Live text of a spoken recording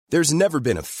There's never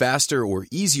been a faster or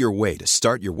easier way to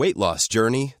start your weight loss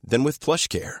journey than with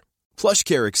PlushCare.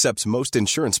 PlushCare accepts most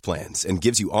insurance plans and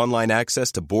gives you online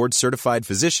access to board-certified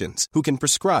physicians who can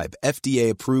prescribe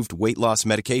FDA-approved weight loss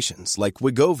medications like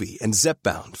Wegovy and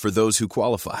Zepbound for those who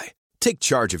qualify. Take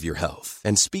charge of your health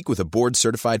and speak with a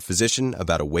board-certified physician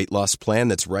about a weight loss plan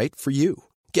that's right for you.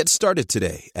 Get started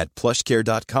today at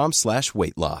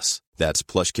plushcare.com/weight loss. That's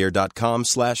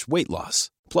plushcare.com/weight loss.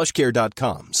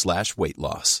 plushcare.com/weight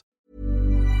loss.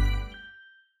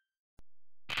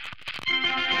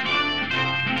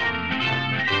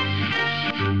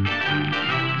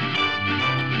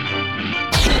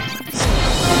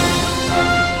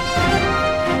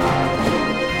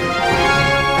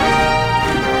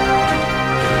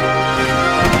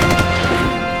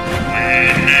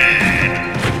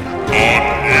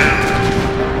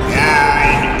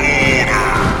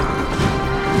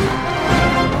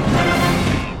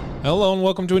 Hello and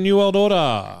welcome to A New World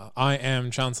Order. I am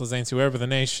Chancellor Zane Suever, the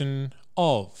nation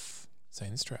of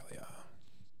Zane Australia.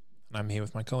 And I'm here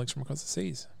with my colleagues from across the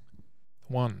seas.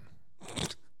 One,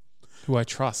 who I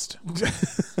trust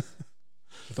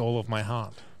with all of my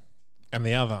heart. And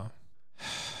the other,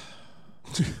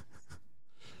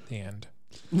 the end.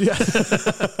 Yeah.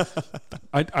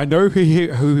 I know who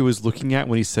he was looking at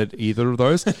when he said either of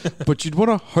those, but you'd want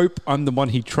to hope I'm the one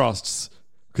he trusts.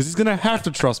 Because he's going to have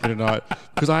to trust me tonight.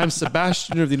 Because I am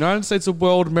Sebastian of the United States of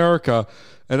World America.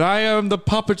 And I am the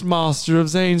puppet master of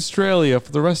Zane Australia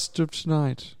for the rest of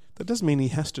tonight. That doesn't mean he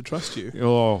has to trust you.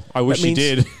 Oh, I wish he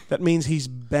did. That means he's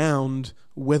bound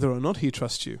whether or not he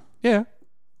trusts you. Yeah.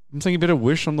 I'm saying you better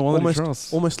wish I'm the one that he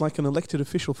trusts. Almost like an elected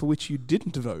official for which you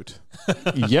didn't vote.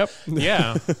 Yep.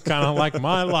 Yeah. Kind of like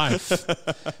my life.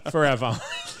 Forever.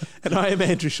 And I am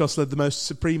Andrew Shosled, the most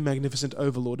supreme, magnificent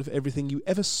overlord of everything you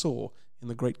ever saw in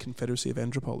the great confederacy of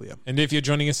Andropolia. And if you're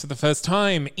joining us for the first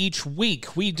time, each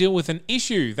week we deal with an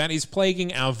issue that is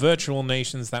plaguing our virtual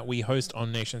nations that we host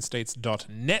on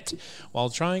nationstates.net while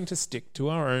trying to stick to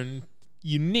our own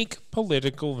unique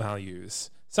political values.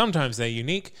 Sometimes they're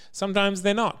unique, sometimes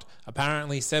they're not.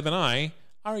 Apparently Seb and I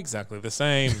are exactly the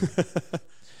same.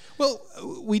 Well,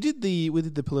 we did the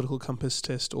political compass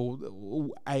test, or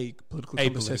a political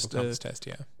compass test,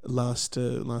 yeah, last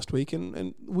week,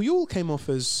 and we all came off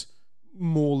as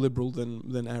more liberal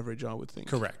than average, I would think.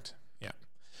 Correct. Yeah.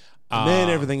 And then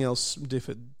everything else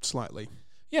differed slightly.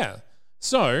 Yeah.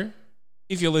 So,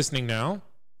 if you're listening now,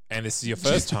 and this is your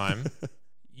first time,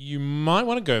 you might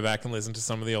want to go back and listen to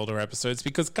some of the older episodes,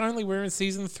 because currently we're in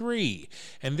season 3.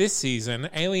 And this season,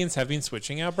 aliens have been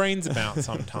switching our brains about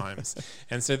sometimes.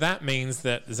 And so that means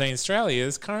that Zane Australia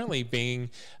is currently being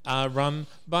run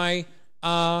by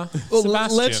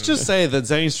Sebastian. Let's just say that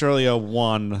Zane Australia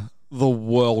won the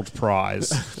world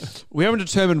prize. We haven't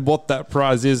determined what that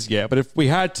prize is yet, but if we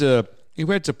had to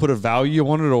put a value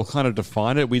on it or kind of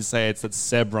define it, we'd say it's that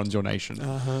Seb runs your nation.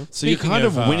 So Speaking you're kind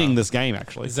of of, winning this game,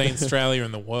 actually. Zane Australia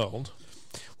in the world.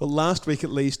 Well, last week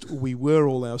at least, we were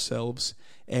all ourselves,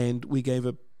 and we gave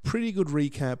a pretty good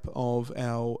recap of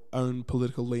our own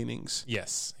political leanings.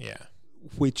 Yes, yeah.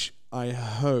 Which I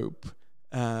hope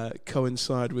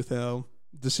coincide with our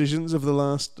decisions of the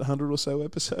last 100 or so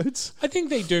episodes. I think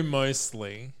they do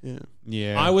mostly.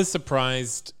 Yeah. I was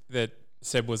surprised that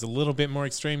Seb was a little bit more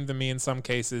extreme than me in some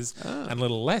cases and a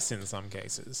little less in some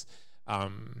cases.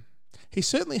 He's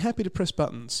certainly happy to press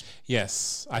buttons.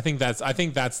 Yes, I think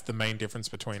that's the main difference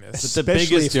between us.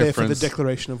 Especially if they're for the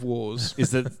declaration of wars.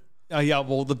 Is that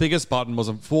the biggest button was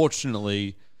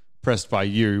unfortunately pressed by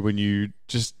you when you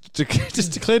just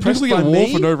declared nuclear war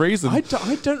me? for no reason. I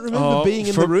don't remember being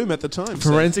in the room at the time.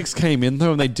 Forensics came in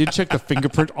though, and they did check the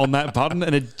fingerprint on that button,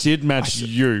 and it did match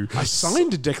you. I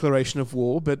signed a declaration of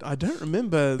war, but I don't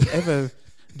remember ever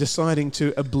deciding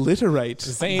to obliterate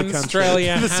Zane the country.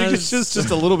 Australia The has signature's just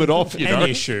a little bit off, you know.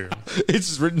 an issue. It's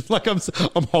just written like I'm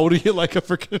holding it like a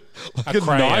freaking A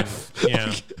crayon. knife.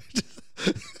 Yeah.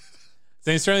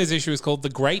 Zane Australia's issue is called The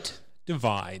Great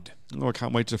Divide. Oh, I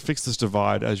can't wait to fix this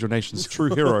divide as your nation's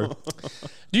true hero.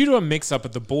 Due to a mix-up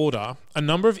at the border, a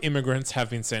number of immigrants have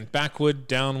been sent backward,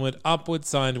 downward, upward,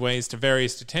 sideways to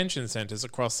various detention centres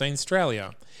across Zane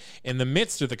Australia. In the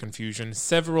midst of the confusion,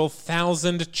 several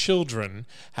thousand children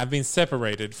have been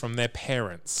separated from their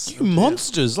parents. You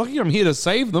monsters! Lucky I'm here to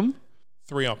save them.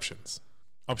 3 options.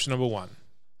 Option number 1.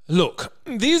 Look,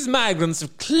 these migrants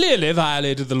have clearly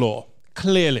violated the law.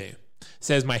 Clearly.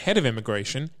 Says my head of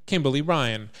immigration, Kimberly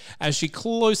Ryan, as she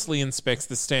closely inspects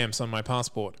the stamps on my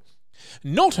passport.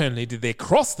 Not only did they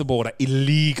cross the border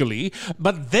illegally,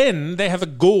 but then they have the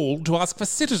gall to ask for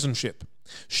citizenship.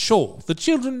 Sure, the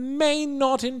children may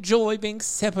not enjoy being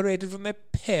separated from their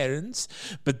parents,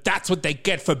 but that's what they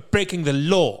get for breaking the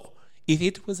law. If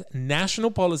it was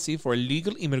national policy for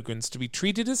illegal immigrants to be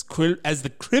treated as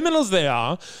the criminals they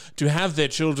are, to have their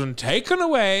children taken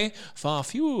away, far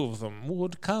few of them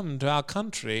would come to our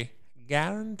country,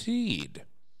 guaranteed.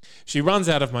 She runs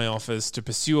out of my office to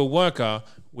pursue a worker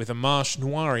with a Marsh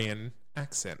Noirean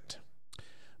accent.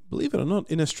 Believe it or not,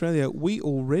 in Australia, we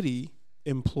already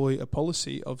employ a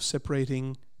policy of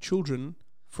separating children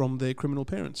from their criminal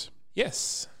parents.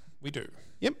 Yes, we do.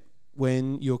 Yep.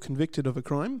 When you're convicted of a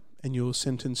crime and you're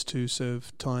sentenced to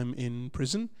serve time in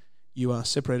prison, you are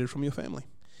separated from your family.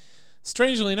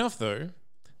 Strangely enough, though,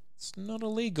 it's not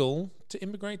illegal to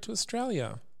immigrate to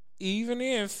Australia, even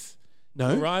if you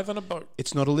arrive on a boat.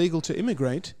 It's not illegal to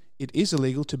immigrate. It is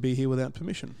illegal to be here without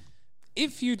permission.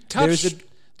 If you touch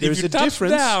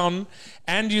down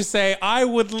and you say, I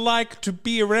would like to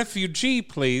be a refugee,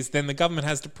 please, then the government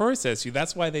has to process you.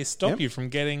 That's why they stop you from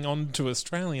getting onto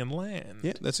Australian land.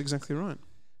 Yeah, that's exactly right.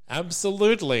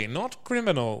 Absolutely. Not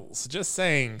criminals. Just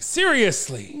saying.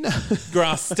 Seriously. No.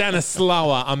 Grasped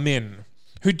Stanislawa Amin,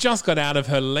 who just got out of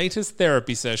her latest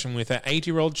therapy session with her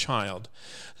 8-year-old child.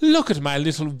 Look at my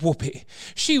little whoopee.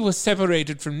 She was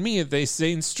separated from me at the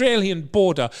Australian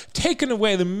border, taken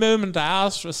away the moment I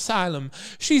asked for asylum.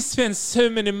 She spent so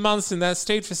many months in that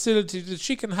state facility that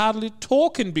she can hardly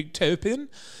talk in Big Topin,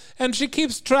 and she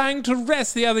keeps trying to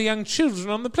arrest the other young children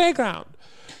on the playground.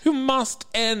 You must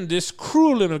end this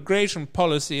cruel immigration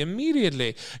policy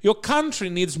immediately. Your country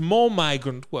needs more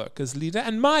migrant workers, leader,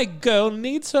 and my girl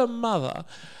needs her mother.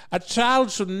 A child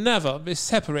should never be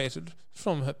separated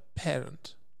from her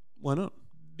parent. Why not?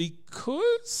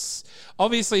 Because,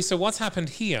 obviously, so what's happened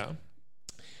here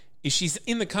is she's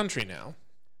in the country now.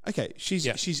 Okay, she's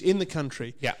in the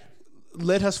country. Yeah.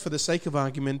 Let us, for the sake of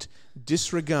argument,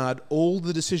 disregard all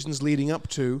the decisions leading up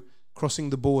to crossing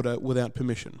the border without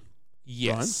permission.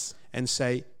 Yes. Right? And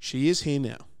say, she is here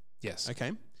now. Yes.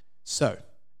 Okay? So,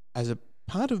 as a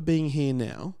part of being here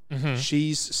now,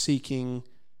 she's seeking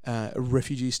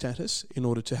refugee status in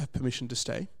order to have permission to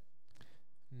stay.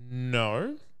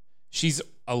 No. She's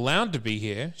allowed to be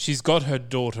here. She's got her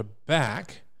daughter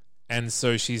back. And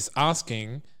so she's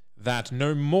asking that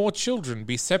no more children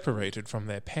be separated from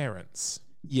their parents.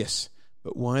 Yes.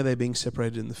 But why are they being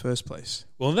separated in the first place?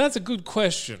 Well, that's a good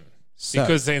question.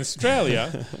 Because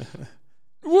Australia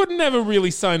would never really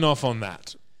sign off on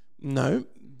that. No,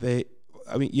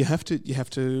 you have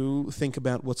to think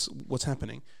about what's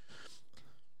happening.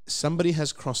 Somebody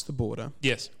has crossed the border,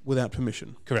 yes, without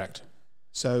permission. Correct.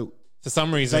 So for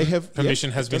some reason,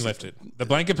 permission has been lifted. The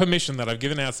blanket permission that I've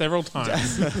given out several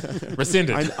times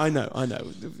rescinded. I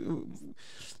know.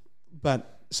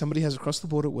 But somebody has crossed the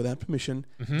border without permission.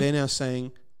 They're now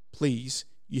saying, "Please,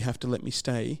 you have to let me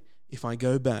stay. If I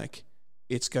go back,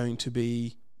 it's going to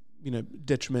be,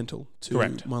 detrimental to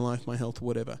my life, my health,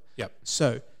 whatever." Yep.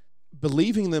 So,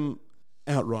 believing them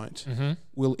outright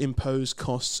will impose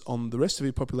costs on the rest of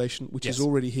your population, which is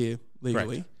already here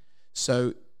legally. Correct.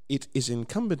 So, it is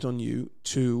incumbent on you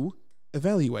to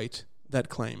evaluate that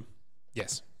claim.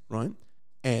 Yes. Right?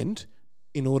 And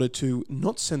in order to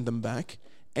not send them back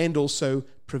and also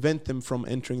prevent them from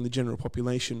entering the general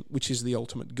population, which is the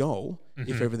ultimate goal,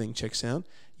 if everything checks out,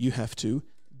 you have to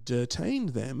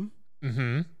detain them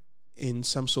in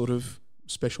some sort of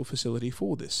special facility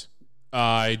for this.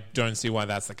 I don't see why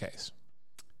that's the case.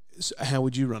 So how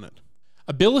would you run it?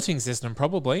 A billeting system,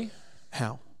 probably.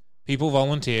 How? People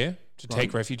volunteer to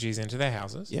take refugees into their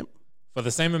houses. Yep. For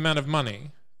the same amount of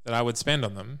money that I would spend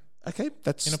on them. Okay,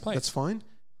 that's fine.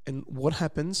 And what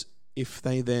happens if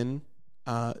they then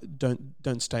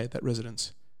don't stay at that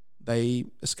residence? They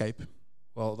escape.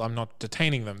 Well, I'm not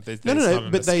detaining them. No.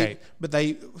 But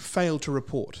they fail to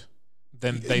report.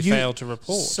 Then they fail to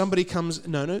report. Somebody comes.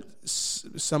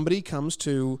 Somebody comes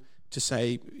to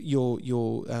say your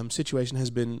situation has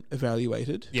been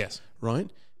evaluated. Yes. Right.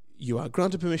 You are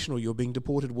granted permission, or you're being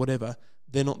deported. Whatever.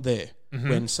 They're not there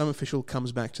when some official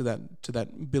comes back to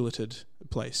that billeted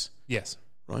place. Yes.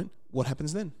 Right. What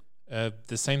happens then?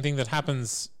 The same thing that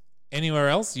happens anywhere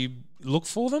else. You look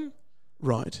for them.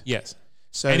 Right. Yes.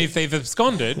 So, and if they've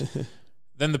absconded,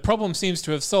 then the problem seems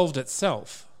to have solved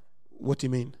itself. What do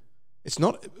you mean? It's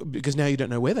not, because now you don't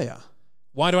know where they are.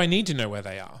 Why do I need to know where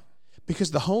they are?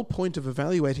 Because the whole point of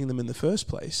evaluating them in the first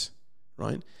place,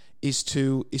 right, is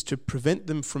to prevent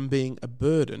them from being a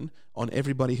burden on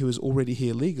everybody who is already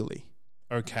here legally.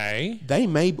 Okay. They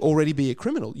may already be a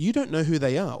criminal. You don't know who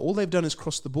they are. All they've done is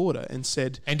cross the border and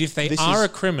said... And if they are a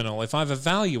criminal, if I've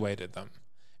evaluated them,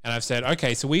 and I've said,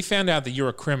 okay, so we found out that you're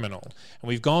a criminal, and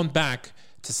we've gone back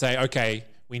to say, okay,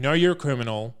 we know you're a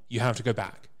criminal, you have to go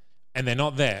back, and they're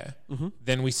not there,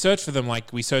 then we search for them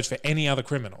like we search for any other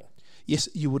criminal. Yes,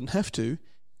 you wouldn't have to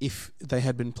if they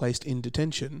had been placed in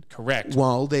detention. Correct.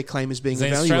 While their claim is being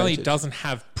evaluated. Australia doesn't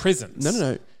have prisons.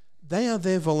 No. They are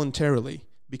there voluntarily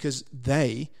because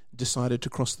they decided to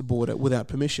cross the border without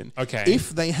permission. Okay. If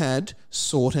they had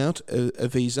sought out a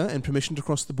visa and permission to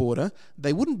cross the border,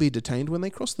 they wouldn't be detained when they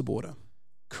crossed the border.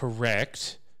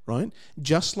 Correct. Right?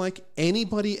 Just like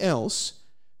anybody else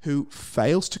who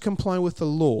fails to comply with the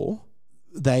law,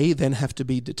 they then have to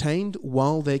be detained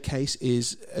while their case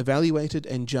is evaluated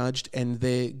and judged and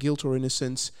their guilt or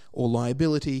innocence or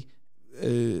liability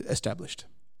established.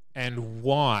 And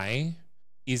why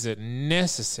is it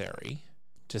necessary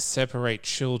to separate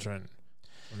children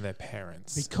from their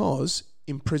parents? Because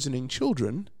imprisoning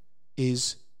children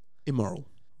is immoral.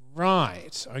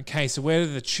 Right. Okay, so where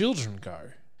do the children go?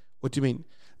 What do you mean?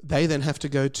 They then have to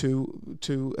go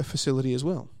to a facility as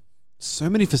well. So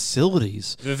many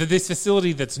facilities. This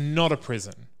facility that's not a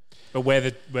prison, but where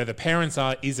the parents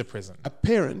are is a prison. A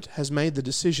parent has made the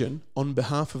decision on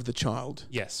behalf of the child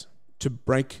Yes. to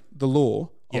break the law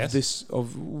of Yes.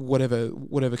 of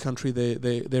whatever country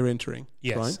they're entering.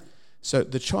 Yes. Right? So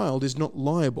the child is not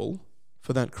liable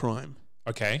for that crime.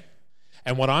 Okay.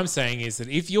 And what I'm saying is that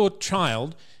if your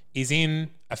child is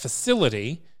in a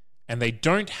facility and they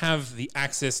don't have the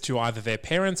access to either their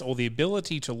parents or the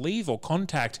ability to leave or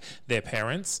contact their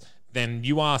parents, then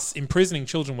you are imprisoning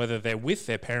children whether they're with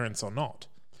their parents or not.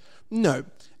 No,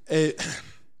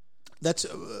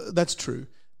 that's true.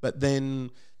 But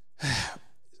then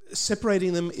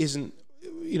separating them isn't,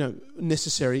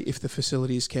 necessary if the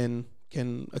facilities can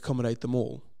accommodate them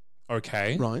all.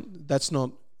 Okay. Right? It's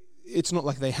not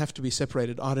like they have to be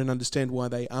separated. I don't understand why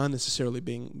they are necessarily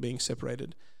being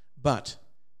separated. But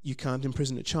you can't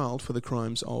imprison a child for the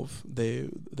crimes of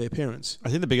their parents. I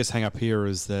think the biggest hang up here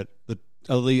is that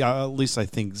at least I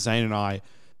think Zane and I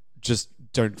just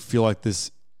don't feel like this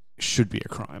should be a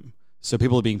crime. So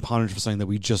people are being punished for something that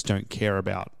we just don't care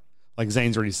about. Like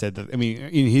Zane's already said that. I mean,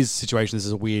 in his situation, this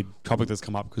is a weird topic that's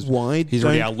come up because he's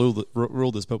already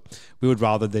outruled this. But we would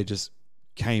rather they just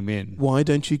came in. Why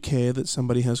don't you care that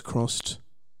somebody has crossed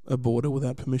a border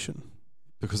without permission?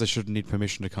 Because they shouldn't need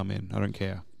permission to come in. I don't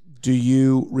care. Do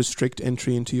you restrict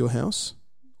entry into your house?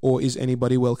 Or is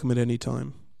anybody welcome at any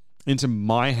time? Into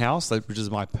my house, which is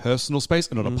my personal space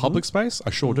and not a public space? I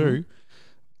sure do.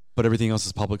 But everything else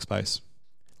is public space.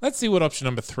 Let's see what option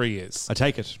number 3 is. I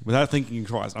take it without thinking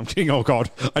twice. I'm kidding. Oh,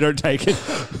 God. I don't take it.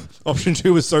 Option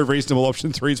 2 is so reasonable.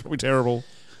 Option 3 is probably terrible.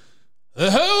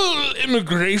 The whole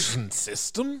immigration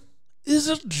system is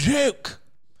a joke,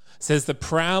 says the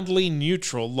proudly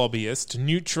neutral lobbyist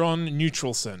Neutron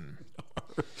Neutralson.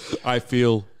 I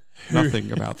feel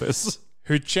nothing about this.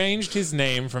 Who changed his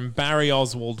name from Barry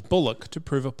Oswald Bullock to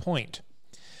prove a point.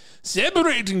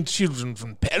 Separating children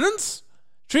from parents?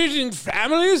 Treating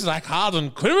families like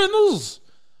hardened criminals?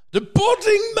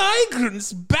 Deporting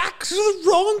migrants back to the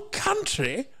wrong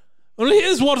country? Well,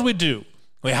 here's what we do.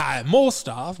 We hire more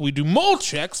staff, we do more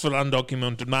checks for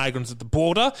undocumented migrants at the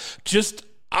border, just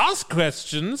ask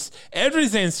questions every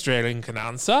Australian can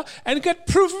answer, and get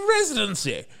proof of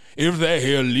residency. If they're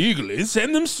here legally,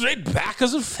 send them straight back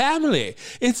as a family.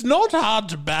 It's not hard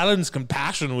to balance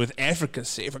compassion with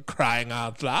efficacy, for crying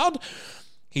out loud.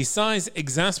 He sighs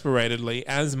exasperatedly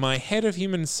as my head of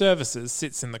human services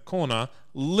sits in the corner,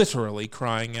 literally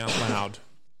crying out loud.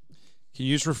 Can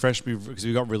you just refresh me, because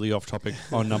we got really off topic,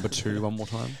 on number 2 one more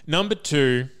time? Number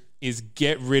 2 is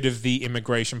get rid of the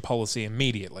immigration policy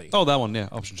immediately. Oh, that one, yeah,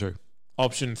 option 2.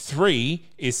 Option 3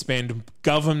 is spend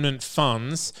government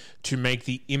funds to make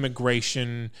the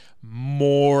immigration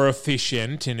more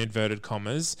efficient, in inverted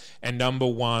commas. And number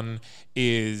 1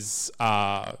 is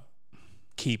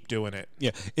keep doing it.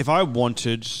 Yeah, if I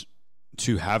wanted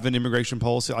to have an immigration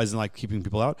policy, as in like keeping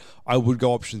people out, I would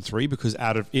go option 3 because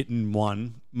out of it and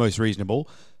 1, most reasonable.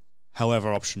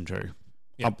 However, option 2,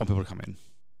 I want people to come in.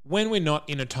 When we're not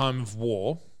in a time of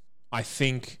war, I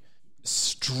think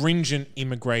stringent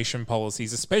immigration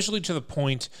policies, especially to the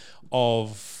point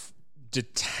of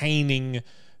detaining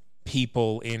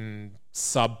people in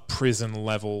sub-prison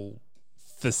level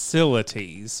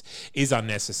facilities, is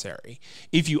unnecessary.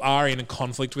 If you are in a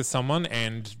conflict with someone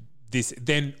and this,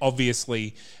 then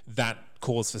obviously that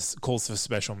calls for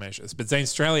special measures. But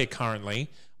Australia currently,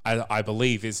 I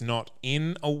believe, is not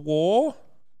in a war.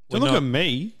 Don't look at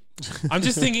me. I'm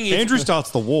just thinking Andrew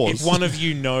starts the wars. If one of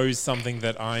you knows something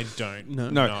that I don't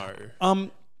know.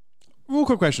 Real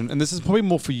quick question, and this is probably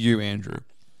more for you, Andrew.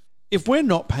 If we're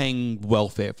not paying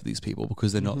welfare for these people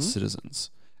because they're not citizens,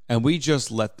 and we just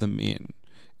let them in,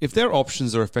 if their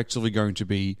options are effectively going to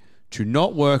be to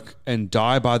not work and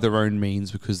die by their own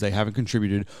means because they haven't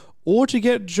contributed, or to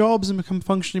get jobs and become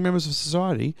functioning members of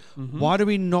society, why do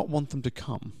we not want them to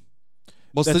come?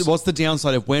 What's the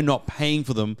downside if we're not paying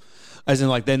for them? As in,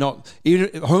 like, they're not,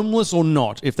 even homeless or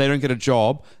not, if they don't get a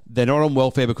job, they're not on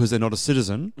welfare because they're not a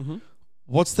citizen.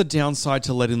 What's the downside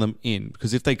to letting them in?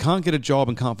 Because if they can't get a job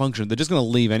and can't function, they're just going to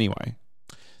leave anyway.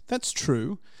 That's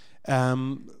true.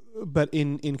 But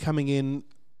in coming in,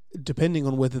 depending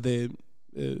on whether they're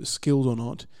skilled or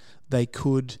not, they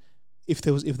could, if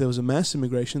there was a mass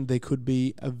immigration, there could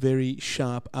be a very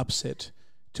sharp upset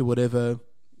to whatever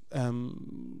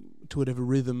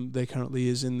rhythm there currently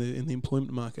is in the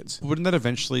employment markets. Wouldn't that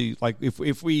eventually, like,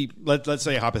 if we let's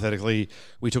say hypothetically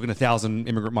we took in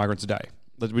 1,000 migrants a day,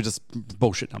 we just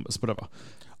bullshit numbers, whatever.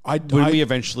 Would we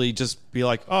eventually just be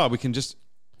like, we can just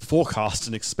forecast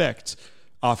and expect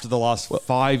after the last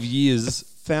 5 years?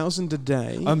 1,000 a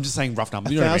day. I'm just saying rough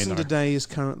numbers. 1,000 a day is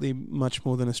currently much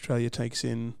more than Australia takes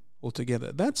in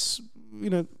altogether. That's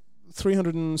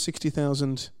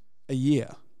 360,000 a year.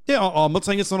 Yeah, I'm not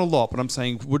saying it's not a lot, but I'm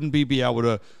saying wouldn't we be able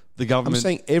to, the government... I'm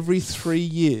saying every 3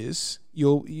 years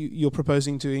you're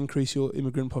proposing to increase your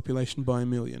immigrant population by 1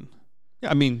 million.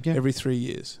 Yeah, I mean... Yeah. Every 3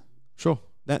 years. Sure.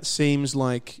 That seems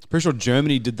like... Pretty sure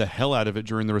Germany did the hell out of it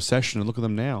during the recession, and look at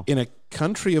them now. In a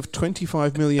country of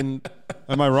 25 million...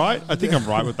 Am I right? I think I'm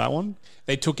right with that one.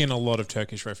 They took in a lot of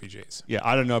Turkish refugees. Yeah,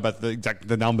 I don't know about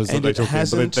the numbers that they took in,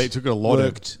 but they took a lot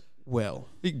worked well.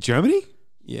 Germany?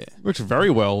 Yeah. Worked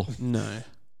very well. No.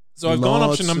 So I've gone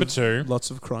option number 2.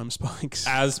 Lots of crime spikes.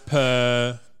 As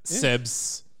per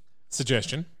Seb's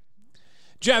suggestion.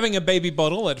 Jabbing a baby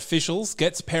bottle at officials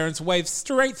gets parents waved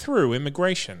straight through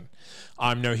immigration.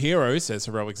 I'm no hero, says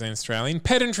Heroic Zen Australian.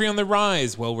 Pedantry on the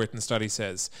rise, well-written study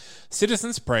says.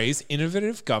 Citizens praise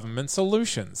innovative government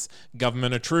solutions.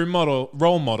 Government a true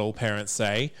role model, parents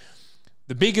say.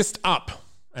 The biggest up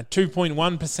at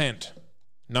 2.1%.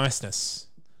 Niceness.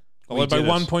 Followed by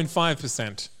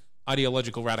 1.5%.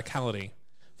 Ideological radicality.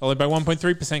 Followed by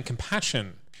 1.3%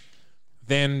 compassion.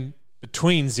 Then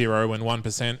between 0 and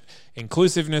 1%,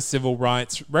 inclusiveness, civil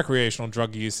rights, recreational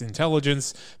drug use,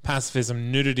 intelligence,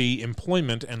 pacifism, nudity,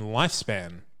 employment, and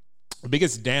lifespan. The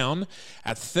biggest down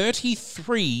at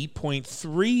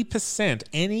 33.3%.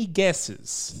 Any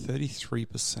guesses?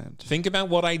 33%. Think about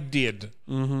what I did.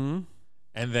 And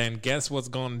then guess what's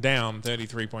gone down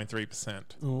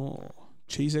 33.3%. Oh,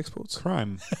 cheese exports?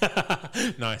 Crime.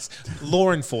 Nice.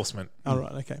 Law enforcement. All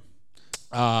right, okay.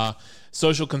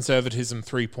 Social conservatism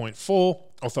 3.4,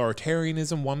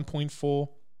 authoritarianism 1.4,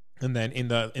 and then in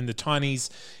the tinies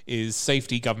is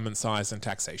safety, government size, and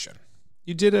taxation.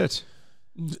 You did it.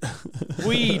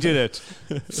 We did it.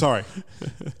 Sorry,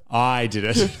 I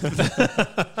did it.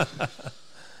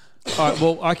 All right,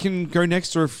 well, I can go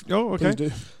next, or if okay. Please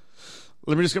do.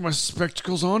 Let me just get my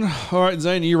spectacles on. All right,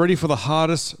 Zane, are you ready for the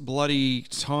hardest bloody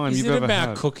time you've ever had? Is it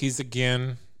about cookies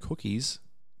again? Cookies?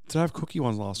 Did I have cookie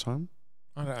ones last time?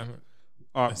 I don't.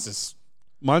 All right.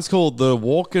 Mine's called The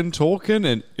Walkin', Talkin'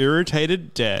 and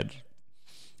Irritated Dad.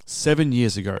 7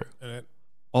 years ago,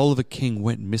 Oliver King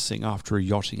went missing after a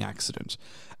yachting accident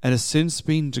and has since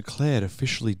been declared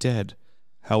officially dead.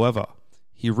 However,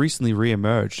 he recently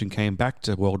re-emerged and came back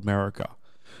to World America.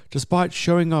 Despite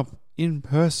showing up in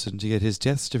person to get his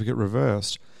death certificate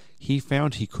reversed, he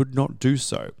found he could not do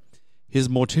so. His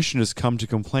mortician has come to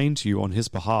complain to you on his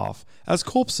behalf, as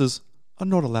corpses are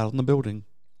not allowed in the building.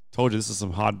 Told you this is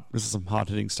some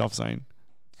hard-hitting stuff, Zane.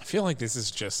 I feel like this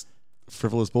is just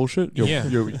frivolous bullshit.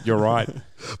 You're right,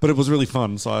 but it was really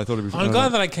fun, so I thought it'd be fun. I'm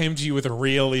glad that I came to you with a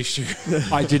real issue.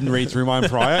 I didn't read through mine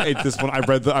prior. This one, I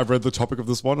read the topic of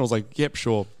this one. I was like, yep,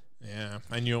 sure. Yeah,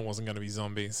 I knew it wasn't going to be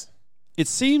zombies. It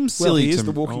seems silly. He is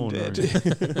the Walking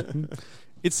Dead.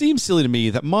 It seems silly to me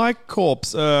that my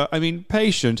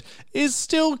patient, is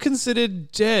still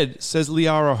considered dead, says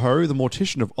Liara Ho, the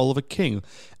mortician of Oliver King,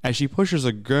 as she pushes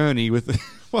a gurney with...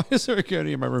 Why is there a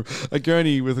gurney in my room? A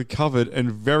gurney with a covered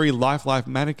and very lifelike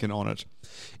mannequin on it.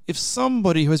 If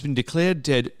somebody who has been declared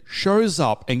dead shows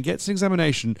up and gets an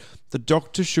examination, the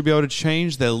doctor should be able to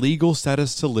change their legal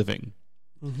status to living.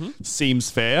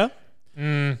 Seems fair.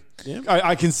 Yeah.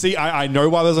 I can see, I know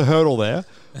why there's a hurdle there,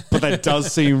 but that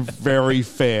does seem very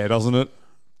fair, doesn't it?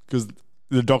 Because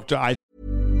the doctor,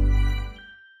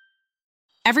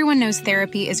 Everyone knows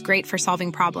therapy is great for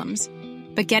solving problems,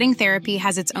 but getting therapy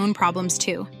has its own problems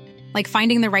too, like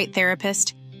finding the right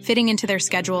therapist, fitting into their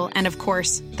schedule, and of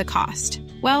course, the cost.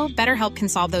 Well, BetterHelp can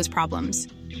solve those problems.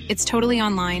 It's totally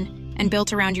online and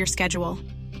built around your schedule.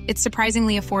 It's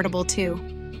surprisingly affordable too.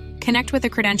 Connect with a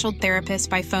credentialed therapist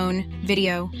by phone,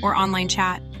 video, or online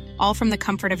chat, all from the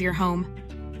comfort of your home.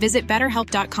 Visit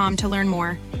BetterHelp.com to learn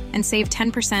more and save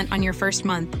 10% on your first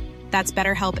month. That's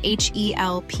BetterHelp,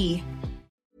 H-E-L-P.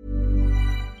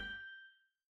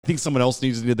 I think someone else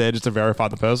needs to be there just to verify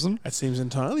the person. That seems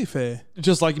entirely fair.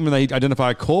 Just like when they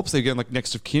identify a corpse, they get like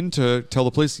next of kin to tell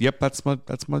the police, "Yep, that's my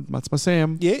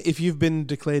Sam." Yeah, if you've been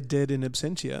declared dead in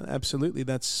absentia, absolutely,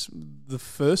 that's the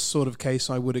first sort of case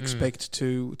I would expect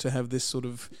to have this sort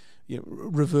of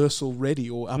reversal ready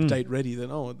or update ready.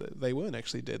 That they weren't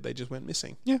actually dead; they just went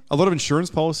missing. Yeah, a lot of insurance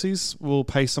policies will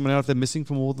pay someone out if they're missing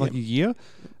for more than like a year, and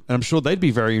I'm sure they'd be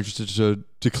very interested to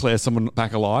declare someone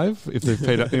back alive if they've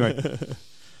paid out anyway.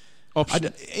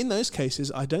 In those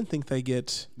cases, I don't think they don't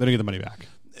get the money back.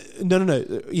 No.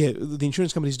 Yeah, the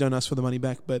insurance companies don't ask for the money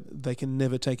back, but they can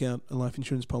never take out a life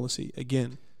insurance policy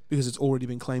again because it's already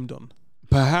been claimed on.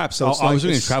 Perhaps. So I was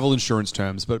looking at travel insurance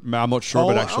terms, but I'm not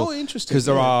sure about actual. Oh, interesting. Because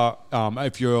there are,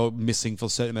 if you're missing for a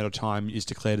certain amount of time, it's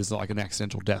declared as like an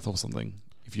accidental death or something.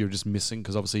 If you're just missing,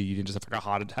 because obviously you didn't just have like a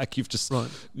heart attack,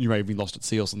 you may have been lost at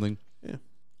sea or something. Yeah.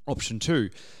 Option 2.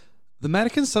 The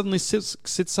mannequin suddenly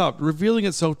sits up, revealing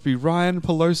itself to be Ryan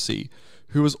Pelosi,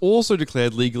 who was also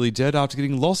declared legally dead after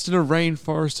getting lost in a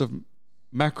rainforest of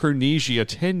Micronesia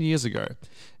 10 years ago.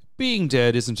 Being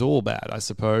dead isn't all bad, I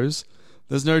suppose.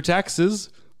 There's no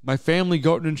taxes. My family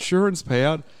got an insurance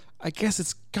payout. I guess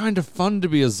it's kind of fun to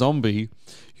be a zombie.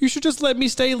 You should just let me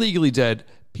stay legally dead.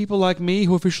 People like me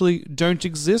who officially don't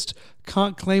exist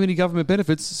can't claim any government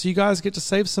benefits, so you guys get to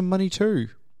save some money too.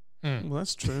 Well,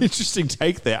 that's true. Interesting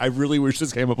take there. I really wish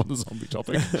this came up on the zombie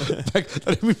topic.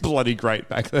 That'd be bloody great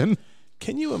back then.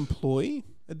 Can you employ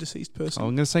a deceased person? I'm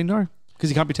going to say no,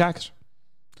 because you can't be taxed.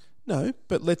 No,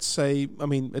 but let's say,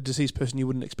 a deceased person you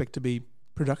wouldn't expect to be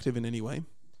productive in any way.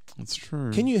 That's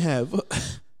true. Can you have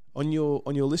on your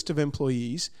list of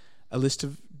employees a list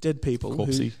of dead people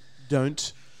who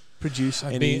don't produce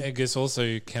any? I guess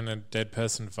also, can a dead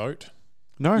person vote?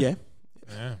 No. Yeah.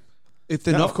 If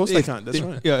they're not, of course they can't. That's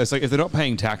right. Yeah, it's like if they're not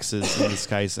paying taxes in this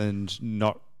case and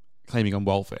not claiming on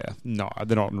welfare, no,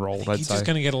 they're not enrolled. I'd You're say just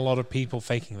going to get a lot of people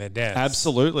faking their deaths.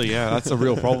 Absolutely, yeah, that's a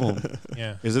real problem.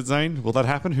 Yeah, is it, Zane? Will that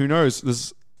happen? Who knows?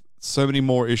 There's so many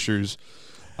more issues.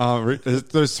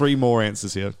 There's 3 more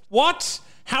answers here. What?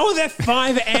 How are there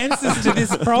 5 answers to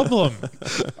this problem?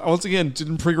 Once again,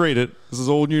 didn't pre-read it. This is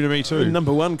all new to me too.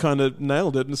 Number 1 kind of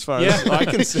nailed it as far as I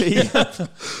can see.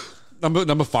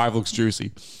 Number 5 looks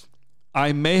juicy.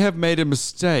 I may have made a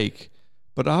mistake,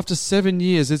 but after 7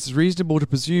 years, it's reasonable to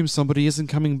presume somebody isn't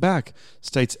coming back,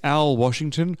 states Al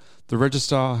Washington, the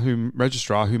registrar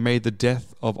who made the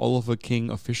death of Oliver King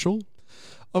official.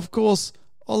 Of course,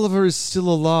 Oliver is still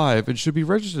alive and should be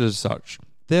registered as such.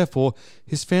 Therefore,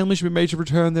 his family should be made to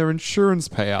return their insurance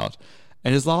payout,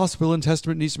 and his last will and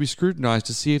testament needs to be scrutinized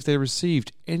to see if they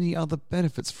received any other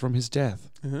benefits from his death.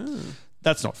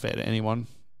 That's not fair to anyone.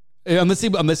 Unless he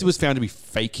was found to be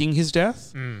faking his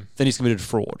death, then he's committed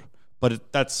fraud. But I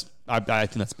think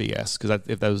that's BS, because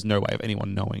if there was no way of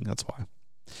anyone knowing, that's why.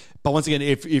 But once again,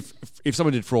 if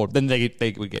someone did fraud, then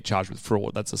they would get charged with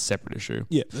fraud. That's a separate issue.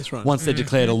 Yeah, that's right. Once they're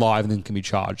declared alive, and then can be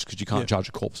charged, because you can't charge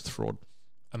a corpse with fraud.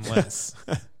 Unless.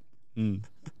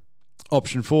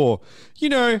 Option 4.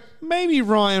 Maybe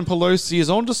Ryan Pelosi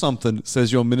is onto something,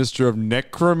 says your Minister of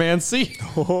Necromancy.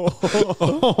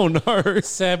 Oh no.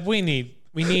 Seb, we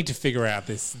need to figure out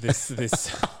this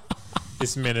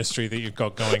ministry that you've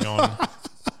got going on.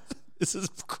 This is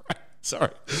great.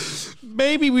 Sorry.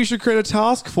 Maybe we should create a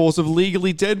task force of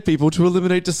legally dead people to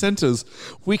eliminate dissenters.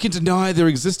 We can deny their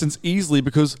existence easily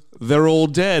because they're all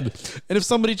dead. And if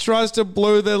somebody tries to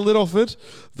blow their lid off it,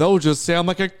 they'll just sound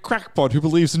like a crackpot who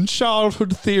believes in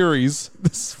childhood theories.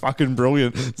 This is fucking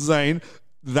brilliant. Zane,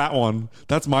 that one.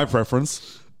 That's my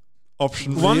preference.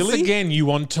 Option Once again, you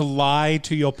want to lie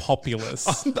to your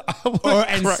populace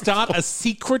and start a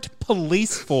secret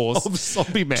police force of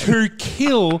zombie men to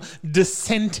kill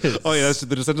dissenters. Oh yeah,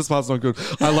 the dissenters part's not good.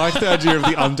 I like the idea of the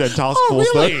undead task force.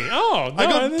 Really? Though. Oh,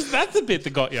 no, that's the bit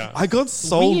that got you. I got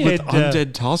sold with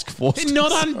undead task force. They're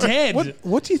not undead.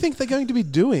 What do you think they're going to be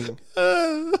doing?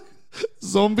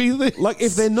 Zombie things. Like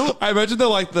if they're not, I imagine they're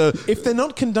like if they're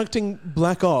not conducting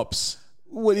black ops.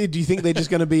 What, do you think they're just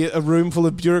going to be a room full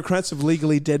of bureaucrats of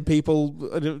legally dead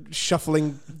people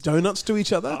shuffling donuts to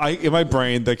each other? In my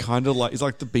brain, they're kind of like, it's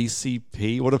like the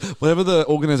BCP, whatever the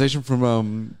organization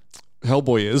from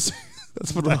Hellboy is.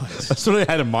 That's what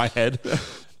I had in my head.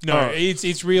 No,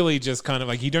 it's really just kind of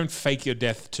like you don't fake your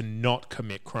death to not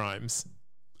commit crimes.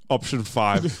 Option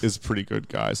 5 is pretty good,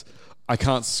 guys. I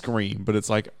can't scream, but it's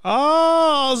like,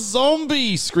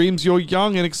 zombie, screams your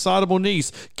young and excitable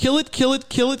niece. Kill it, kill it,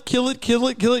 kill it, kill it, kill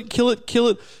it, kill it, kill it, kill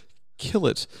it. kill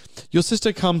it. Your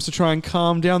sister comes to try and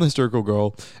calm down the hysterical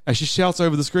girl as she shouts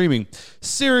over the screaming.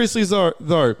 Seriously,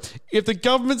 though, if the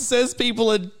government says people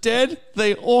are dead,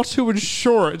 they ought to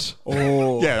ensure it.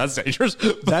 Oh, Yeah, that's dangerous.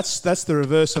 that's the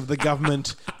reverse of the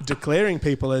government declaring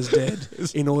people as dead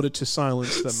in order to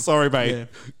silence them. Sorry, mate. Yeah.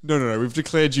 No. We've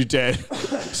declared you dead.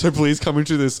 So please come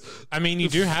into this. I mean, you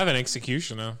do have an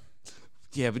executioner.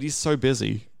 Yeah, but he's so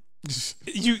busy.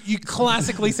 You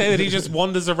classically say that he just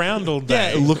wanders around all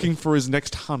day. Looking for his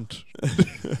next hunt.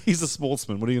 He's a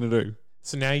sportsman. What are you going to do?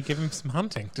 So now you give him some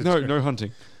hunting to No, do. no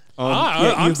hunting.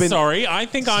 I'm sorry. I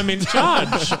think I'm in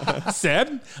charge,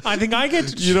 Seb. I think I get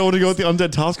to... You don't want to go with the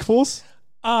undead task force?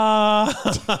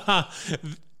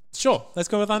 Sure. Let's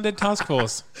go with Undead Task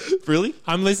Force. Really?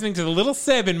 I'm listening to the little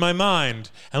Seb in my mind.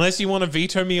 Unless you want to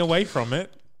veto me away from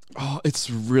it. Oh, it's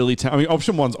really I mean,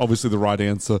 option one's obviously the right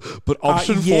answer, but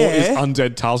option four yeah. is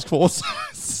undead task force.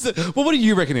 Well, what do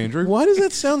you reckon, Andrew? Why does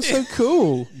that sound so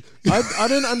cool? I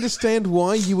don't understand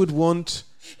why you would want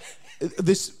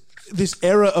this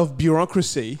era of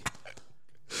bureaucracy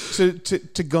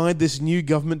to guide this new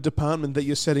government department that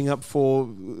you're setting up for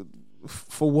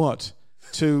what?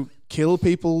 To kill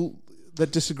people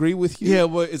that disagree with you? Yeah,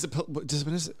 well, is it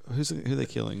who are they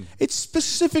killing? It's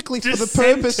specifically for the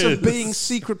purpose of being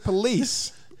secret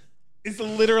police. It's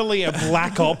literally a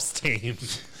black ops team.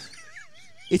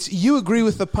 It's you agree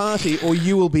with the party or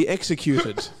you will be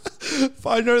executed.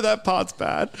 I know that part's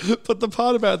bad, but the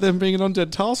part about them being an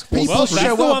undead task force. Well, that's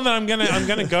show the up. one that I'm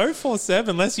gonna go for, Seb,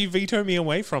 unless you veto me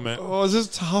away from it. Oh, this is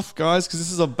tough, guys, because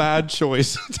this is a bad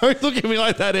choice. Don't look at me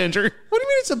like that, Andrew. What do you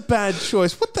mean it's a bad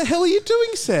choice? What the hell are you doing,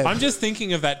 Seb? I'm just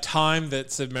thinking of that time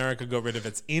that America got rid of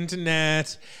its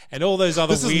internet and all those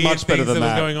other This is weird much better things that than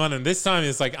was that. going on. And this time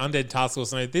it's like undead task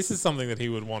force. And this is something that he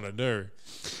would want to do.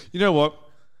 You know what?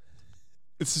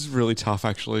 This is really tough,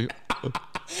 actually.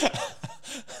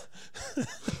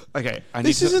 Okay,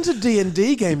 This isn't a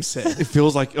D&D game, Seb. It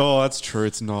feels like, oh, that's true.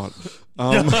 It's not.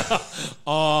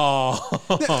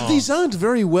 These aren't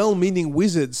very well-meaning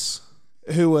wizards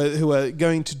who are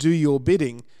going to do your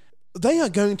bidding. They are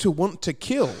going to want to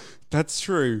kill. That's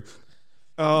true.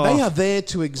 They are there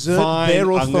to exert Fine, their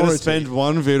authority. I'm going to spend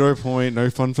one veto point. No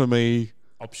fun for me.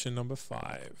 Option number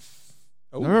 5.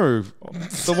 No,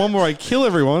 the one where I kill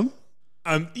everyone.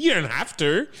 You don't have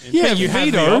to. Yeah, But you have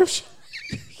the veto. option.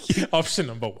 Option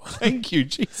number 1. Thank you,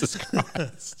 Jesus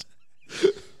Christ.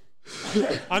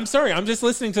 I'm sorry. I'm just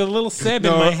listening to the little Seb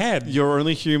in my head. You're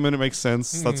only human. It makes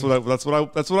sense. That's what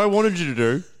I wanted you to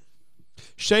do.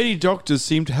 Shady doctors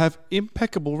seem to have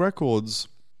impeccable records.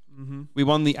 Mm-hmm.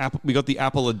 We got the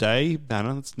apple a day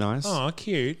banner. That's nice. Oh,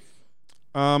 cute.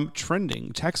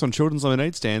 Trending tax on children's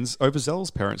lemonade stands overzealous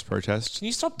parents protest. Can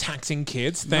you stop taxing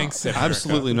kids? Thanks, America.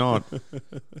 Absolutely not.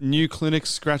 New clinic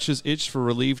scratches itch for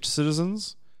relieved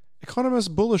citizens. Economists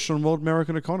bullish on world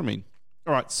American economy.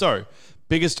 All right, so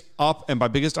biggest up, and by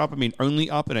biggest up I mean only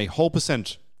up in a whole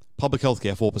percent. Public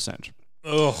healthcare 4%.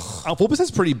 Ugh. 4%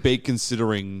 is pretty big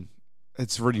considering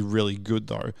it's really, really good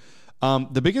though.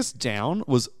 The biggest down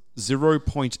was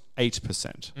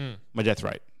 0.8%. My death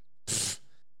rate.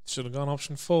 Should have gone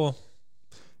option 4.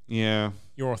 Yeah.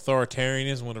 Your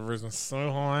authoritarianism would have risen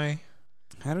so high.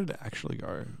 How did it actually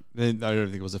go? I don't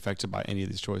think it was affected by any of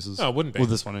these choices. Oh, it wouldn't be. Well,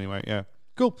 this one anyway, yeah.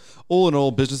 Cool. All in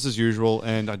all, business as usual,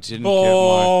 and I didn't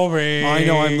Boring. get my... I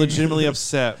know, I'm legitimately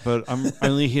upset, but I'm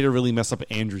only here to really mess up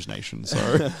Andrew's nation,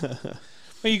 so...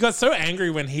 Well, you got so angry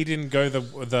when he didn't go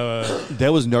the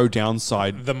There was no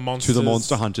downside The to the monsters.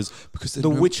 monster hunters. Because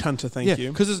The witch hunter, thank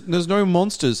you. because there's no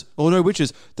monsters or no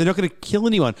witches. They're not going to kill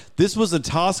anyone. This was a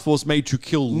task force made to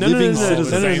kill living no, citizens.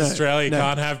 Saying Australia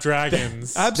can't have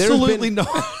dragons. Absolutely There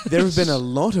not. There have been a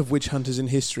lot of witch hunters in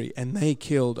history, and they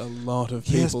killed a lot of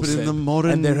people. Yes, but in Seb. the modern-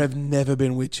 and there have never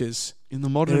been witches. In the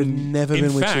There have modern... never In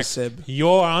been witches, fact, Seb.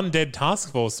 your undead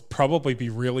task force probably be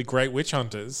really great witch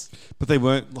hunters. But they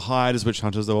weren't hired as witch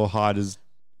hunters. They were hired as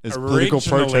political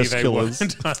Originally, protest they killers.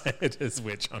 weren't hired as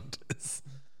witch hunters.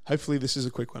 Hopefully, this is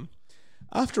a quick one.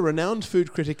 After renowned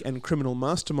food critic and criminal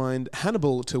mastermind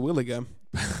Hannibal Terwilliger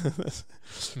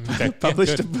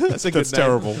published That's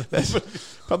terrible.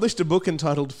 published a book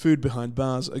entitled Food Behind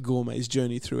Bars, A Gourmet's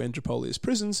Journey Through Anthropolia's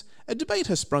Prisons, a debate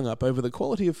has sprung up over the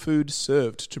quality of food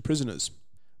served to prisoners.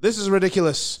 This is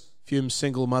ridiculous, fumes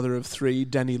single mother of 3,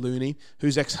 Danny Looney,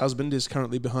 whose ex-husband is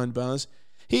currently behind bars.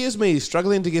 Here's me,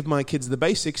 struggling to give my kids the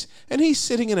basics, and he's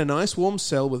sitting in a nice warm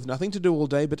cell with nothing to do all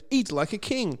day but eat like a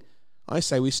king. I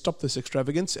say we stop this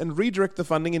extravagance and redirect the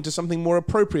funding into something more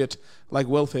appropriate, like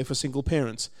welfare for single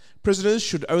parents. Prisoners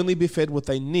should only be fed what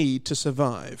they need to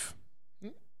survive.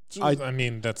 I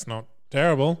mean, that's not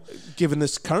Terrible. Given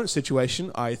this current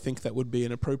situation, I think that would be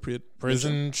an appropriate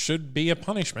Prison measure. should be a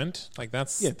punishment. Like,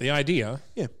 that's Yeah. the idea.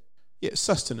 Yeah,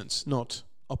 sustenance, not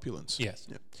opulence. Yes.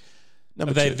 Yeah. But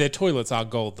Number two. their toilets are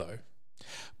gold, though.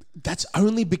 That's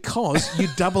only because you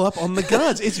double up on the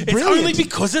guards. It's It's brilliant. only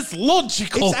because it's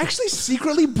logical. It's actually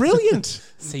secretly brilliant.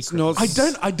 It's not.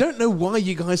 I don't know why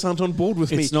you guys aren't on board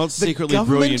with me. It's not The secretly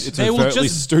government- brilliant. It's they will overtly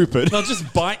just- stupid. They'll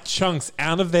just bite chunks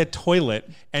out of their toilet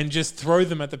and just throw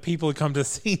them at the people who come to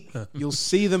see them. You'll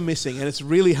see them missing, and it's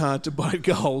really hard to bite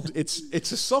gold. It's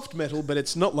a soft metal, but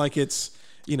it's not like it's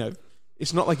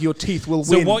not like your teeth will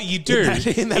So win. what you do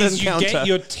in that is encounter. you get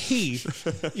your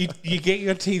teeth, you get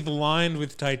your teeth lined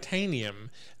with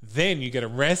titanium. Then you get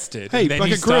arrested. Hey, and then like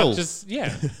you a grill.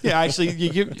 Yeah. Yeah, actually, you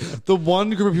give the one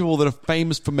group of people that are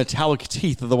famous for metallic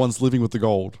teeth are the ones living with the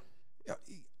gold.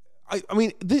 I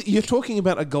mean, you're talking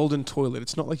about a golden toilet.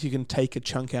 It's not like you can take a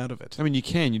chunk out of it. I mean, you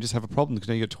can. You just have a problem because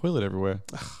now you got a toilet everywhere.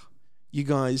 You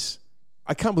guys,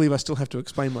 I can't believe I still have to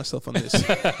explain myself on this.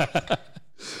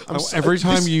 Every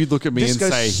time you look at me this and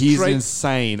goes say he's straight-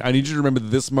 insane, I need you to remember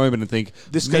this moment and think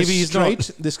This maybe goes he's straight.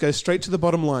 not. This goes straight to the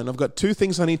bottom line. I've got two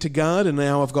things I need to guard, and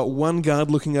now I've got one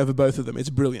guard looking over both of them. It's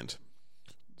brilliant.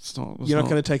 You're not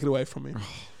going to take it away from me.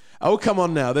 Oh, come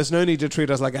on now. There's no need to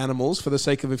treat us like animals for the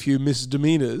sake of a few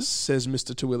misdemeanors, says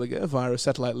Mr. Terwilliger via a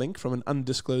satellite link from an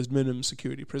undisclosed minimum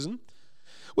security prison.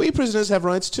 We prisoners have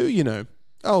rights too, you know.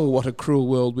 Oh, what a cruel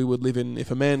world we would live in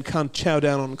if a man can't chow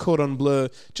down on cordon bleu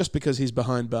just because he's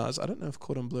behind bars. I don't know if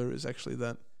cordon bleu is actually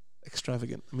that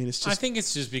extravagant. I mean, it's just... I think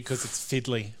it's just because it's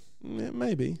fiddly. Yeah,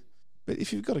 maybe. But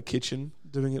if you've got a kitchen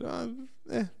doing it,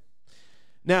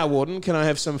 Now, Warden, can I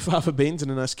have some fava beans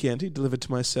and a nice Chianti delivered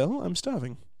to my cell? I'm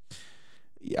starving.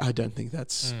 Yeah, I don't think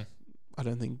that's... I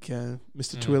don't think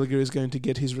Mr. Terwilliger is going to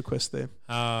get his request there.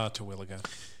 Terwilliger.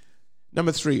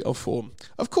 Number 3 of 4.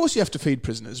 Of course you have to feed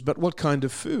prisoners, but what kind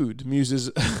of food? Muses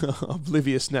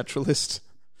oblivious naturalist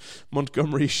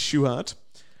Montgomery Schuart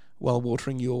while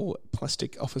watering your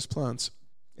plastic office plants.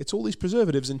 It's all these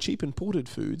preservatives and cheap imported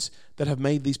foods that have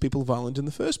made these people violent in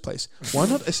the first place. Why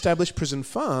not establish prison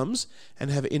farms and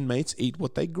have inmates eat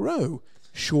what they grow?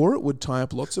 Sure, it would tie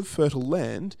up lots of fertile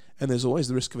land, and there's always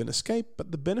the risk of an escape,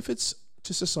 but the benefits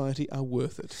to society are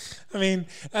worth it. I mean,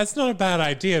 that's not a bad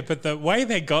idea, but the way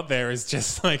they got there is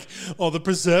just like, the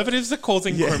preservatives are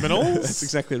causing criminals. That's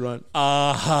exactly right.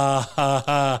 No,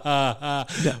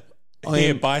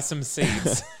 Here, buy some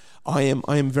seeds. I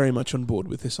am very much on board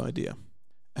with this idea.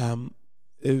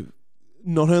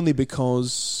 Not only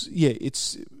because,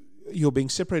 it's you're being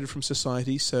separated from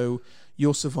society, so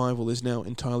your survival is now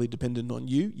entirely dependent on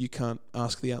you. You can't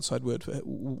ask the outside world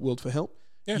for help.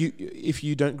 Yeah. If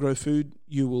you don't grow food,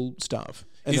 you will starve,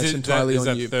 and Is that's it entirely is on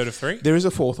that you. third of 3? There is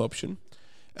a fourth option,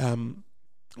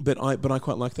 but I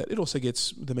quite like that. It also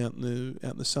gets them out in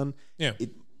the sun. Yeah. It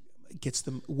gets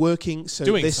them working, so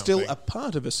Doing they're still something. a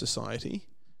part of a society,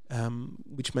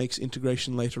 which makes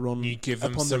integration later on. You give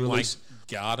them upon some the like release.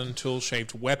 garden tool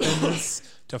shaped weapons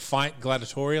to fight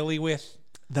gladiatorially with,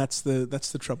 That's the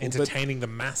trouble. entertaining the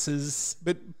masses.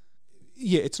 But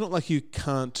it's not like you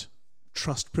can't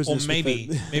trust Or prisoners. maybe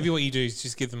what you do is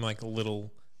just give them like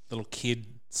little kid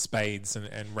spades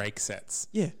and rake sets.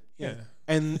 Yeah.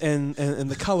 And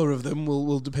the color of them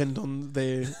will depend on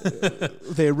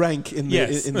their rank in the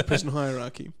Yes. in the prison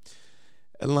hierarchy.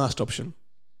 And last option.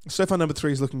 So far, number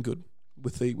 3 is looking good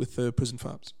with the prison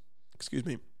farms. Excuse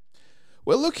me.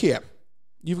 Well, look here.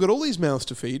 You've got all these mouths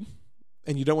to feed,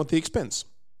 and you don't want the expense.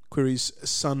 Queries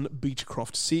Son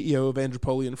Beechcroft, CEO of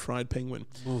Andropolian Fried Penguin,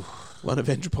 one of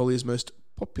Andropolia's most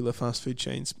popular fast food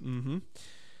chains.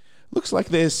 Looks like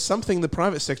there's something the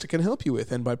private sector can help you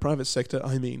with, and by private sector,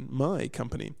 I mean my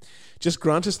company. Just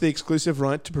grant us the exclusive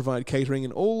right to provide catering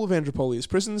in all of Andropolia's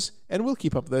prisons, and we'll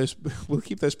keep those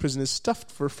prisoners stuffed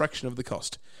for a fraction of the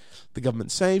cost. The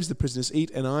government saves, the prisoners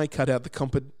eat, and I cut out the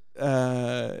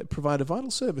provide a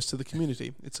vital service to the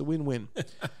community. It's a win-win.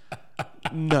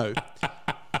 No,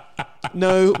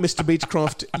 Mr.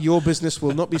 Beechcroft, your business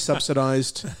will not be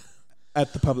subsidised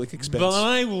at the public expense. But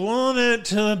I want it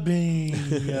to be.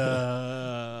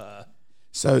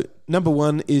 So, number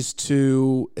 1 is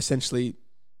to essentially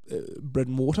bread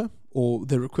and water, or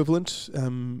their equivalent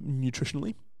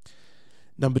nutritionally.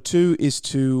 Number 2 is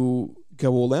to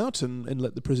go all out and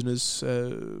let the prisoners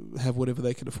have whatever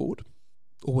they can afford,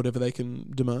 or whatever they can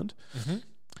demand.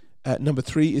 Number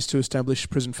 3 is to establish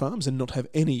prison farms and not have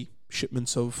any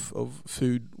shipments of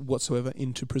food whatsoever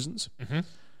into prisons,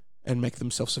 and make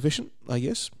them self-sufficient, I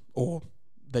guess, or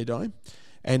they die.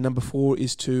 And number 4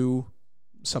 is to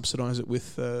subsidise it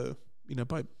with,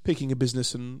 by picking a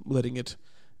business and letting it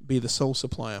be the sole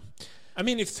supplier. I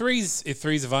mean, if three's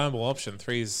a viable option,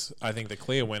 three's I think the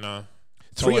clear winner.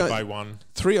 Three, Followed by 1.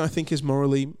 3, I think, is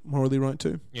morally right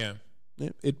too. Yeah. Yeah,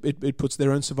 it puts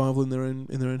their own survival in their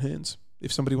own hands.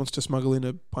 If somebody wants to smuggle in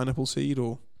a pineapple seed,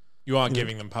 or you are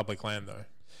giving them public land, though.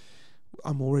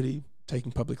 I'm already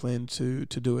taking public land to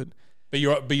do it. But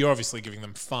you're obviously giving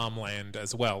them farmland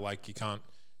as well. Like you can't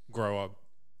grow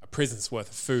a prison's worth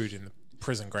of food in the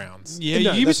prison grounds. Yeah,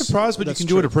 No, you'd be surprised, but you can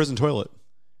do it at a prison toilet.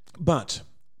 But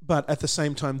at the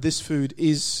same time, this food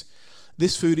is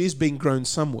being grown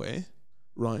somewhere,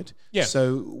 right? Yeah.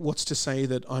 So what's to say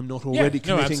that I'm not already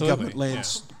committing government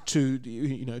lands to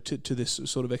this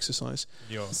sort of exercise?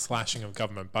 Your slashing of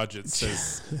government budgets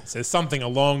says something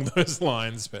along those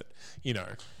lines, but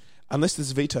Unless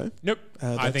there's a veto. Nope.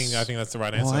 I think that's the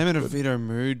right answer. Well, I'm in a veto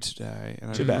mood today,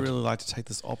 and Too I'd bad. really like to take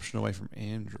this option away from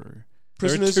Andrew.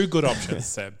 There are 2 good options,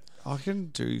 Seb. I can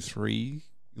do 3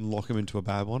 and lock him into a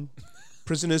bad one.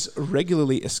 Prisoners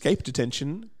regularly escape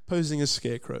detention, posing as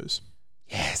scarecrows.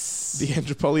 Yes. The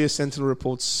Andropolia Sentinel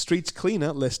reports streets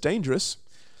cleaner, less dangerous.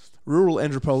 Rural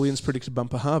Andropolians predict a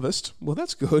bumper harvest. Well,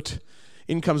 that's good.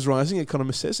 Incomes rising,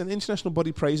 economist says, and international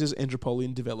body praises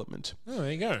Andropolian development. Oh,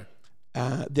 there you go.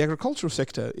 The agricultural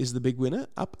sector is the big winner,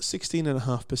 up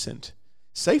 16.5%.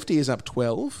 Safety is up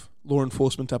 12%. Law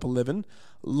enforcement up 11%.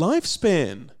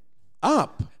 Lifespan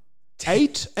up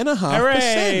 8.5%.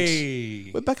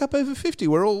 Hooray! We're back up over 50.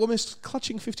 We're almost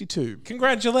clutching 52.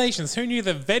 Congratulations. Who knew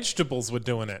the vegetables were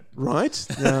doing it? Right?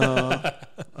 No,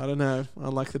 I don't know. I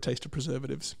like the taste of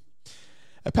preservatives.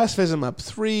 Pacifism up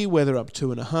 3%, weather up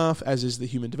 2.5%, as is the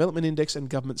Human Development Index, and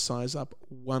government size up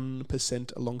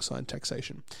 1% alongside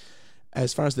taxation.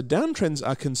 As far as the downtrends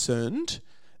are concerned,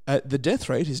 the death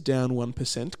rate is down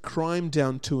 1%, crime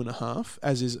down 2.5%,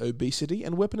 as is obesity,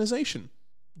 and weaponization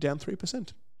down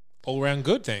 3%. All round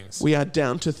good things. We are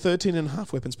down to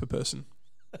 13.5 weapons per person.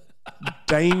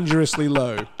 Dangerously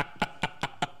low.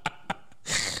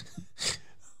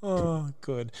 Oh,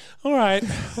 good. All right.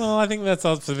 Well, I think that's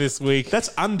all for this week. That's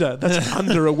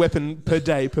under a weapon per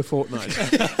day per fortnight.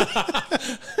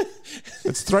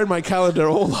 It's thrown my calendar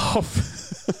all off.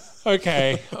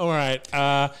 Okay. All right.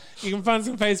 You can find us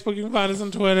on Facebook. You can find us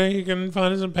on Twitter. You can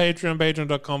find us on Patreon,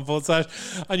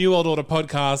 patreon.com/A New World Order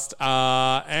podcast.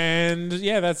 And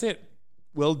yeah, that's it.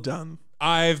 Well done.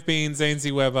 I've been Zane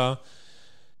Z. Weber,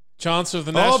 Chancellor of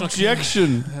the National...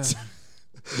 Objection!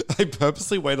 I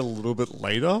purposely wait a little bit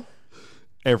later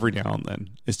every now and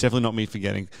then. It's definitely not me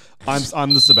forgetting.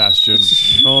 I'm the Sebastian.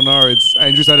 Oh no, it's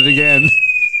Andrew's at it again.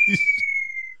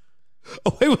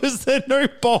 Oh wait, was there no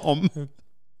bomb?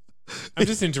 I'm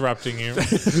just interrupting you.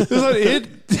 Is that it?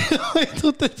 I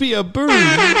thought there'd be a boom.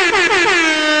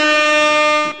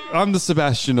 I'm the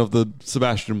Sebastian of the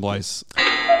Sebastian Blaze.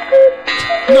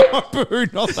 No, boo,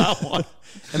 not that one.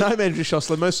 And I'm Andrew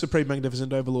Schossler, most supreme,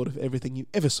 magnificent overlord of everything you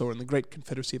ever saw in the great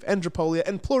confederacy of Andropolia,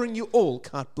 imploring you all,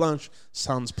 carte blanche,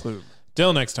 sans plume.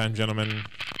 Till next time, gentlemen.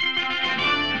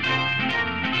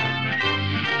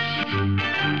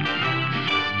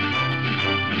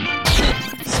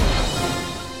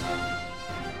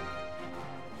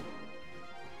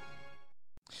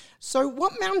 So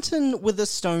what mountain were the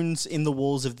stones in the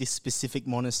walls of this specific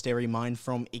monastery mined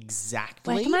from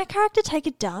exactly? Wait, can my character take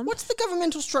a dump? What's the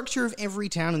governmental structure of every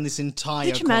town in this entire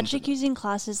Which magic continent? using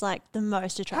class is like the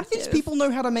most How do attractive? these people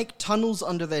know how to make tunnels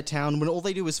under their town when all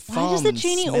they do is farm? Why does the and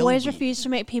genie smell always weird? refuse to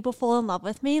make people fall in love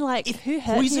with me? Like, who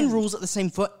hurt Poison him? rules are the same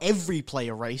for every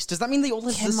player race. Does that mean they all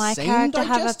have Can the my same character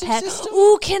have a digestive pet? system?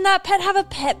 Ooh, can that pet have a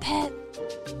pet?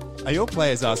 Are your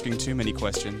players asking too many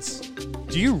questions?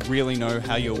 Do you really know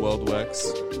how your world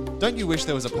works? Don't you wish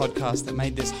there was a podcast that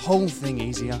made this whole thing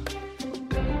easier?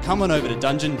 Come on over to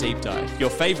Dungeon Deep Dive, your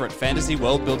favourite fantasy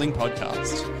world building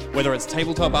podcast. Whether it's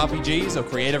tabletop RPGs or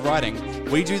creative writing,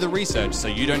 we do the research so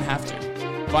you don't have to.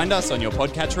 Find us on your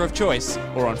podcatcher of choice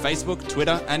or on Facebook,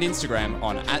 Twitter and Instagram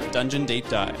on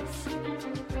 @DungeonDeepDive.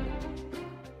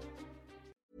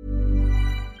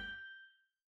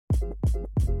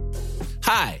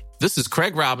 Hi, this is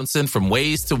Craig Robinson from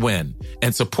Ways to Win,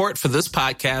 and support for this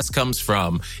podcast comes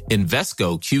from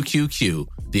Invesco QQQ,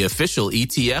 the official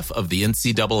ETF of the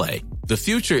NCAA. The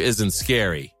future isn't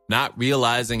scary. Not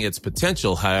realizing its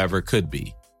potential, however, could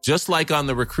be. Just like on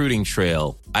the recruiting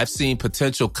trail, I've seen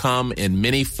potential come in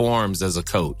many forms as a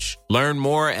coach. Learn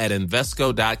more at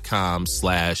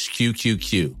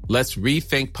Invesco.com/QQQ. Let's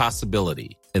rethink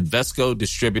possibility. Invesco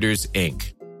Distributors,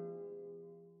 Inc.